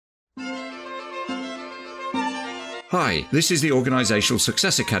Hi, this is the Organisational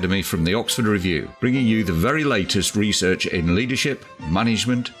Success Academy from the Oxford Review, bringing you the very latest research in leadership,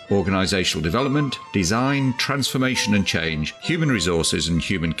 management, organisational development, design, transformation and change, human resources and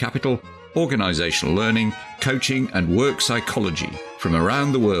human capital, organisational learning, coaching and work psychology from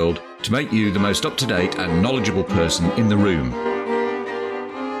around the world to make you the most up-to-date and knowledgeable person in the room.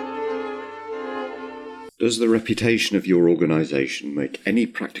 Does the reputation of your organisation make any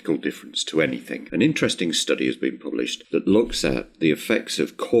practical difference to anything? An interesting study has been published that looks at the effects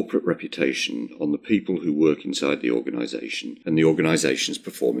of corporate reputation on the people who work inside the organisation and the organisation's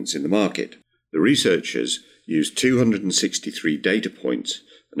performance in the market. The researchers used 263 data points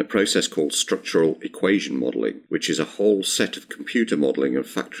and a process called structural equation modelling, which is a whole set of computer modelling and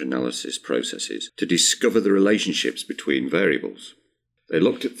factor analysis processes to discover the relationships between variables. They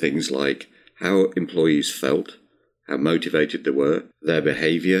looked at things like how employees felt, how motivated they were, their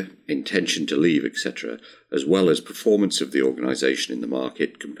behaviour, intention to leave, etc., as well as performance of the organisation in the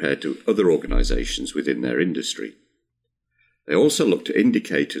market compared to other organisations within their industry. They also looked at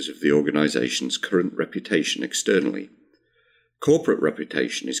indicators of the organisation's current reputation externally. Corporate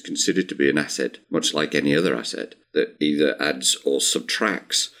reputation is considered to be an asset, much like any other asset, that either adds or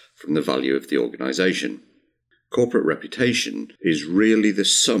subtracts from the value of the organisation. Corporate reputation is really the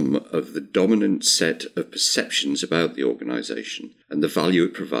sum of the dominant set of perceptions about the organisation and the value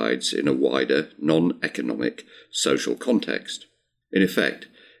it provides in a wider, non-economic social context. In effect,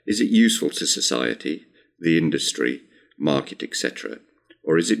 is it useful to society, the industry, market, etc.,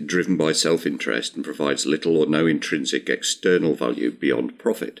 or is it driven by self-interest and provides little or no intrinsic external value beyond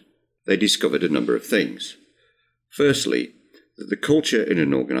profit? They discovered a number of things. Firstly, that the culture in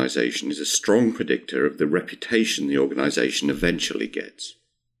an organisation is a strong predictor of the reputation the organisation eventually gets.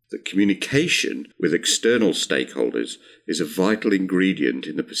 That communication with external stakeholders is a vital ingredient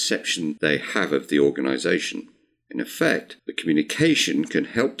in the perception they have of the organisation. In effect, the communication can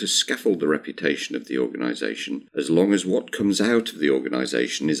help to scaffold the reputation of the organisation as long as what comes out of the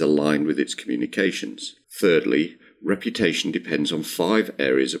organisation is aligned with its communications. Thirdly, reputation depends on 5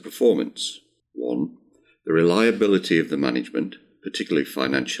 areas of performance. 1. The reliability of the management, particularly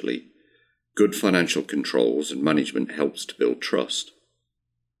financially. Good financial controls and management helps to build trust.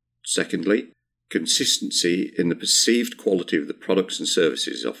 Secondly, consistency in the perceived quality of the products and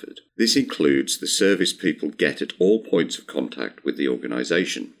services offered. This includes the service people get at all points of contact with the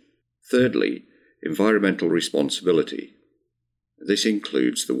organisation. Thirdly, environmental responsibility. This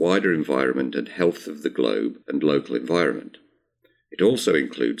includes the wider environment and health of the globe and local environment. It also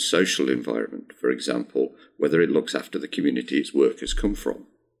includes social environment, for example, whether it looks after the community its workers come from.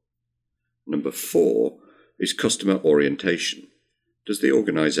 Number 4 is customer orientation. Does the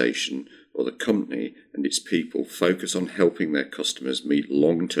organisation or the company and its people focus on helping their customers meet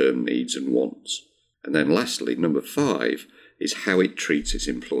long-term needs and wants? And then lastly, number 5 is how it treats its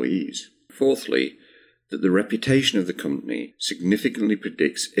employees. Fourthly, that the reputation of the company significantly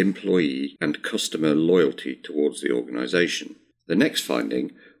predicts employee and customer loyalty towards the organisation. The next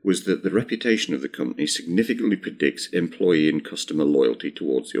finding was that the reputation of the company significantly predicts employee and customer loyalty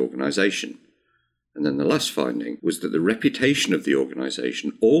towards the organisation. And then the last finding was that the reputation of the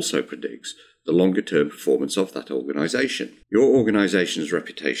organisation also predicts the longer-term performance of that organisation. Your organisation's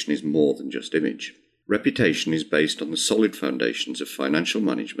reputation is more than just image. Reputation is based on the solid foundations of financial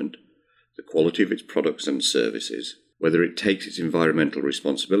management, the quality of its products and services, whether it takes its environmental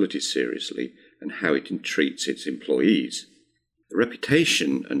responsibilities seriously, and how it treats its employees. The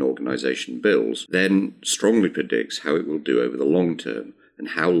reputation an organisation builds then strongly predicts how it will do over the long term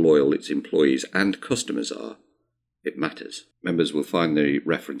and how loyal its employees and customers are. It matters. Members will find the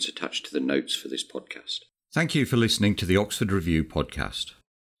reference attached to the notes for this podcast. Thank you for listening to the Oxford Review podcast.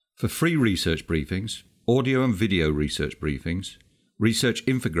 For free research briefings, audio and video research briefings, research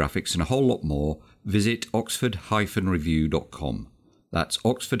infographics and a whole lot more, visit oxford-review.com. That's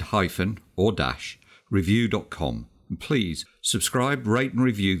oxford-review.com. And please subscribe, rate and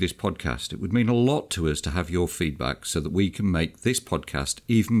review this podcast. It would mean a lot to us to have your feedback so that we can make this podcast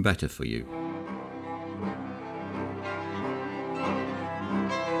even better for you.